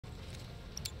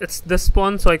It's this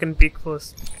spawn, so I can peek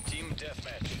first. Team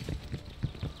deathmatch.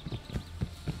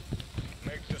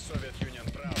 Make the Soviet Union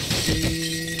proud.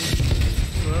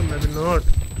 Well, maybe not.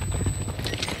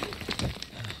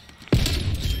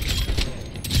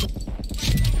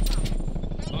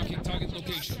 Marking target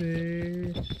location.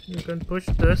 See, you can push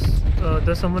this.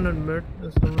 There's someone in mid.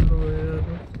 There's someone over here.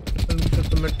 I'll check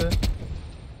the mid there.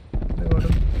 I got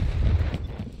him.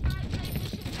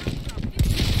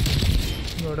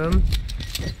 Got him.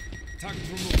 Target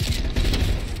removed.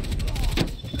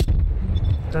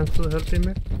 Thanks for the help,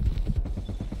 teammate.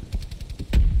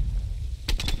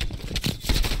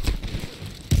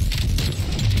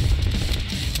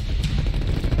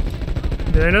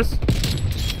 Behind us.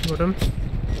 Got him.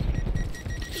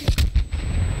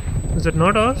 Is it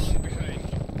not ours?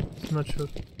 Not sure.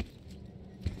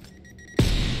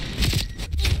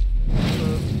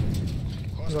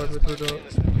 Got it through the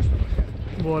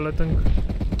wall, I think.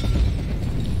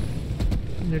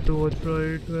 Need to watch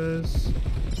right, west.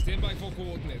 Stand by for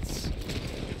coordinates.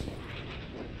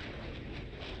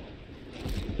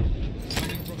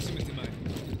 Starting proximity mine.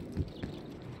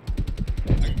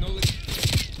 Acknowledge.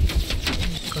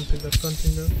 Can't think that, can't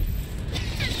think that.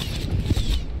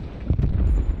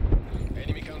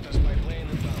 Enemy counter spy plane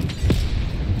inbound.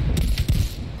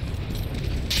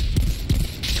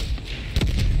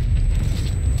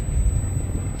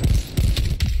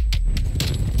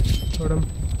 Got him.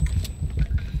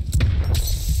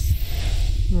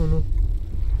 Oh no.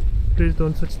 Please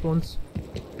don't switch spawns.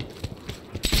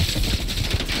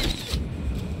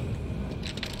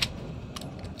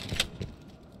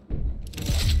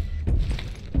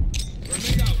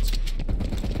 Grenade out.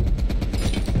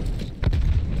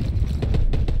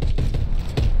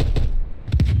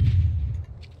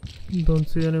 Don't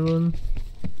see anyone.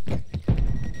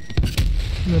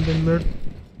 And then mid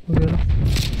again.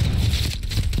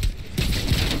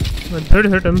 I did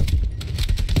hit him.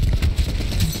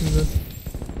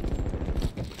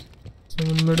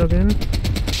 Someone mid again.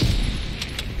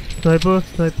 Sniper,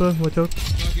 sniper, watch out.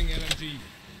 Marking LMG.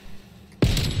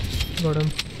 Got him.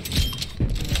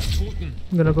 Toten.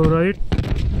 Gonna go right.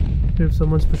 If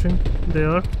someone's pushing. They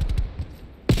are.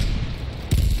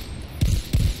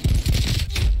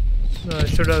 I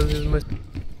should have used my.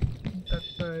 That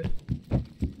guy.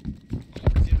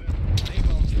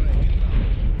 Napalm strike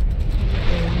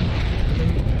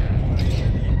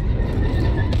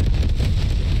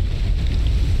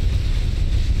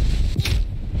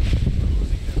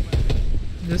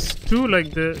There's two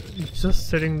like they're just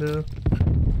sitting there.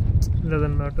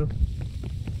 Doesn't matter.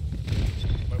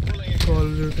 We're pulling it. Call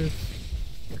it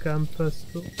camp fast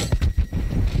though.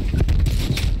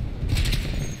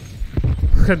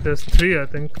 There's three, I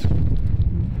think.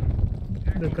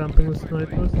 They're camping with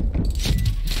snipers.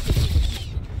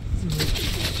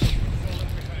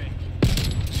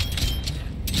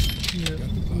 Yeah,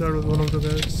 that was one of the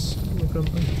guys who were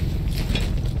camping.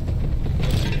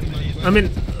 I mean,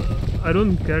 I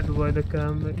don't get why the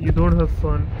cam. You don't have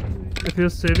fun. If you're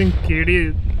saving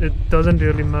KD, it doesn't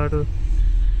really matter.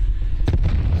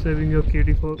 Saving your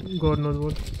KD for God knows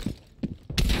what.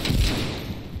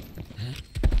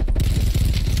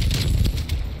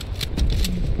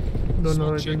 Don't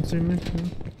know, I didn't see me.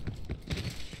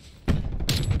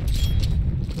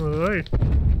 Alright.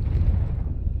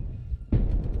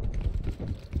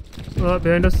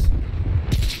 Behind us.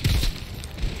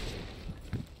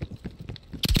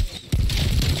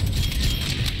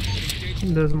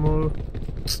 There's more.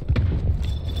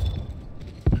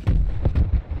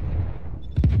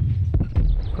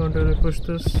 Can't really push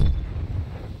this.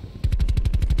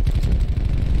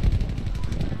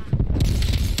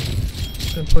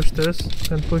 Can push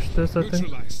this, I think.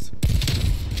 Neutralized.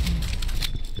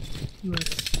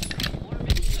 Nice.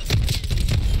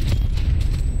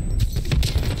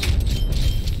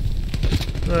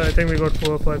 I think we got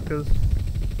 4 or 5 kills.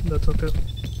 That's okay.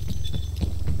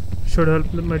 Should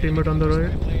help my teammate on the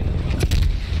right.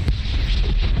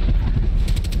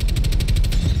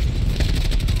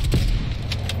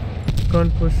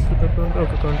 Can't push to the front.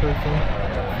 Okay, can't right now.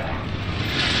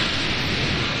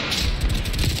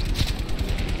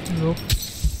 Nope.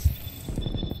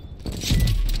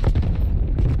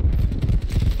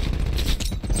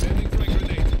 Sending frag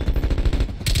grenade.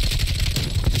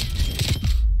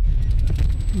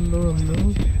 No.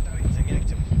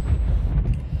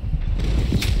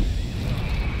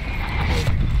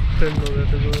 Don't know where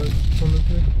to go,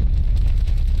 honestly.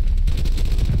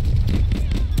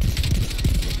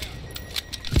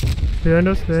 Behind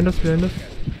us.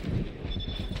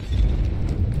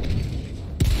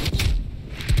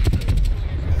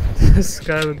 This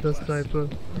guy with the sniper.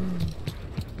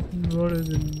 What is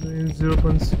in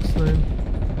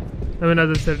 0.69? I mean, as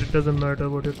I said, it doesn't matter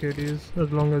what your KD is,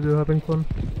 as long as you're having fun.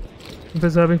 If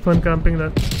it's having fun camping,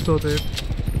 that's so it.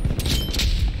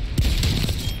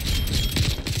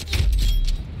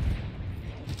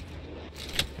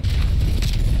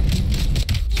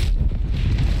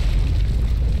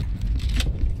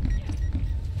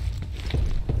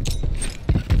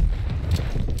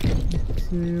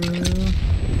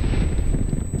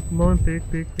 Come on, peek.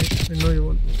 I know you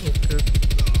want. Okay.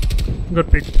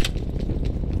 Got peeked.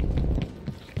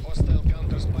 Hostile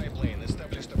counter spy plane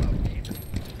established about me.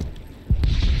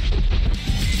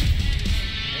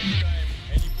 Anytime,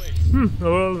 any place.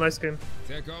 Overall, nice game.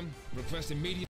 TACOM, request immediate.